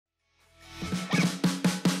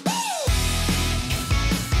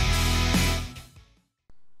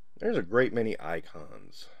There's a great many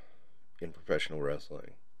icons in professional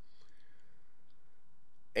wrestling,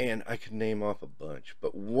 and I could name off a bunch,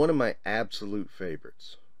 but one of my absolute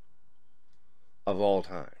favorites of all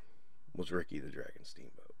time was Ricky the Dragon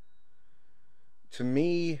Steamboat. To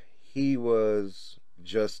me, he was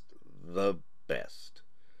just the best.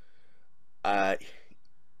 I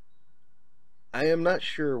I am not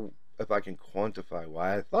sure if I can quantify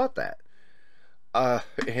why I thought that.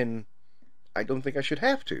 And I don't think I should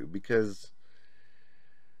have to, because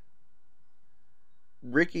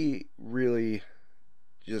Ricky really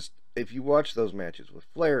just, if you watch those matches with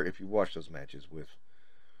Flair, if you watch those matches with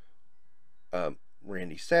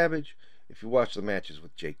Randy Savage, if you watch the matches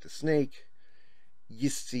with Jake the Snake, you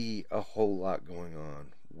see a whole lot going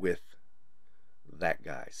on with that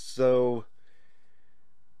guy. So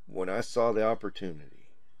when I saw the opportunity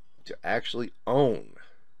to actually own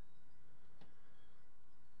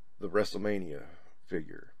the WrestleMania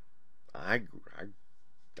figure, I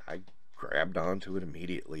grabbed onto it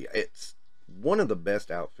immediately. It's one of the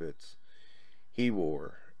best outfits he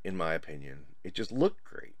wore, in my opinion. It just looked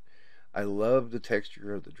great. I love the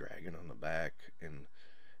texture of the dragon on the back and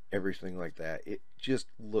everything like that. It just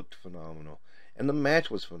looked phenomenal. And the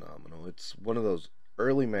match was phenomenal. It's one of those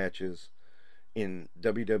early matches in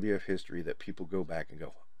WWF history that people go back and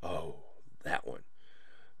go, oh, that one.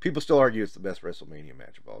 People still argue it's the best WrestleMania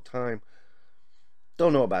match of all time.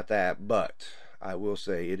 Don't know about that, but I will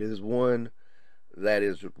say it is one that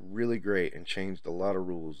is really great and changed a lot of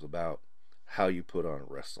rules about how you put on a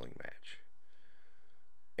wrestling match.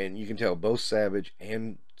 And you can tell both Savage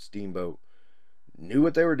and Steamboat knew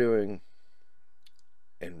what they were doing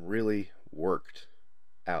and really worked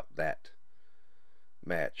out that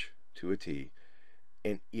match to a T.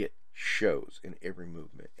 And it shows in every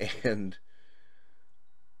movement. And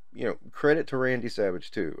you know, credit to Randy Savage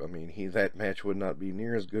too. I mean, that match would not be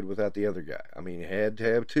near as good without the other guy. I mean, he had to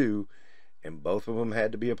have two, and both of them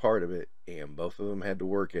had to be a part of it, and both of them had to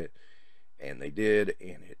work it, and they did,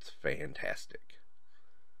 and it's fantastic.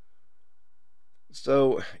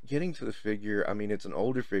 So, getting to the figure, I mean, it's an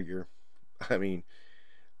older figure. I mean,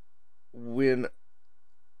 when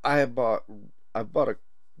I've bought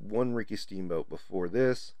one Ricky Steamboat before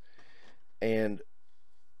this, and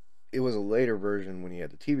it was a later version when he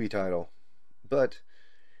had the TV title, but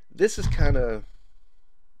this is kind of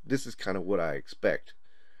what I expect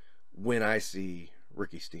when I see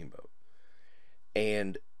Ricky Steamboat,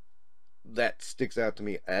 and that sticks out to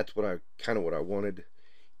me. That's what I wanted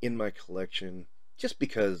in my collection, just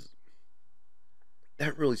because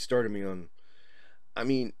that really started me on. I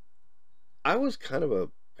mean, I was kind of a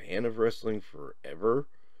fan of wrestling forever,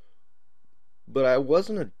 but I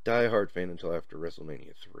wasn't a diehard fan until after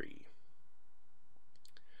WrestleMania 3.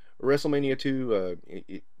 WrestleMania 2,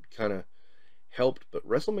 it kind of helped, but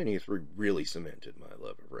WrestleMania 3 really cemented my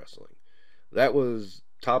love of wrestling. That was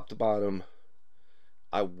top to bottom.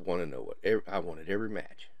 I want to know I wanted every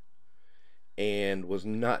match, and was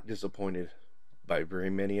not disappointed by very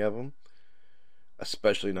many of them,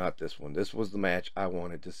 especially not this one. This was the match I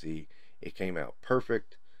wanted to see. It came out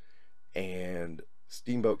perfect, and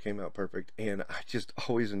Steamboat came out perfect, and I just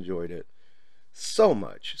always enjoyed it so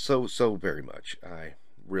much, so very much. I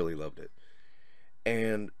really loved it.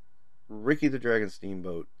 And Ricky the Dragon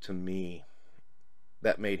Steamboat, to me,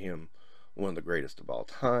 that made him one of the greatest of all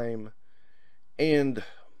time, and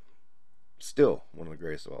still one of the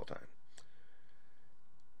greatest of all time.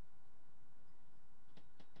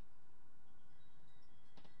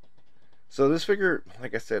 So this figure,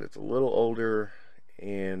 like I said, it's a little older,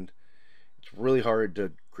 and it's really hard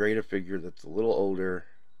to grade a figure that's a little older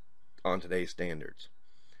on today's standards.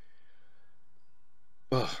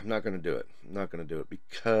 I'm not going to do it. I'm not going to do it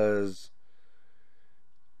because,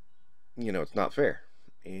 it's not fair.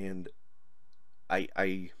 And I'm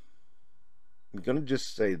going to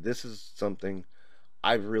just say this is something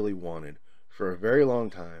I've really wanted for a very long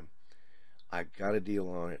time. I got a deal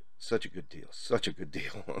on it. Such a good deal. Such a good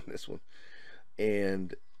deal on this one.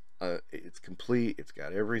 And it's complete. It's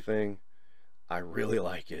got everything. I really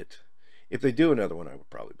like it. If they do another one, I would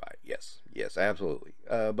probably buy it. Yes. Yes, absolutely.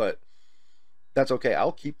 But that's okay.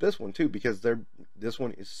 I'll keep this one too, because this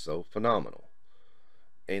one is so phenomenal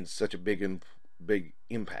and such a big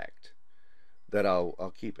impact that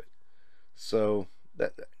I'll keep it. So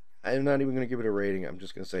that I'm not even going to give it a rating. I'm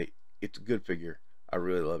just going to say it's a good figure. I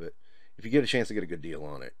really love it. If you get a chance to get a good deal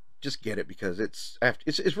on it, just get it, because it's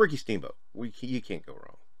Ricky Steamboat. You can't go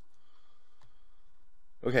wrong.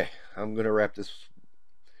 Okay, I'm going to wrap this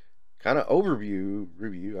kind of overview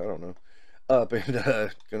review, I don't know, up,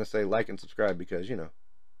 and gonna say like and subscribe, because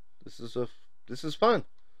this is fun.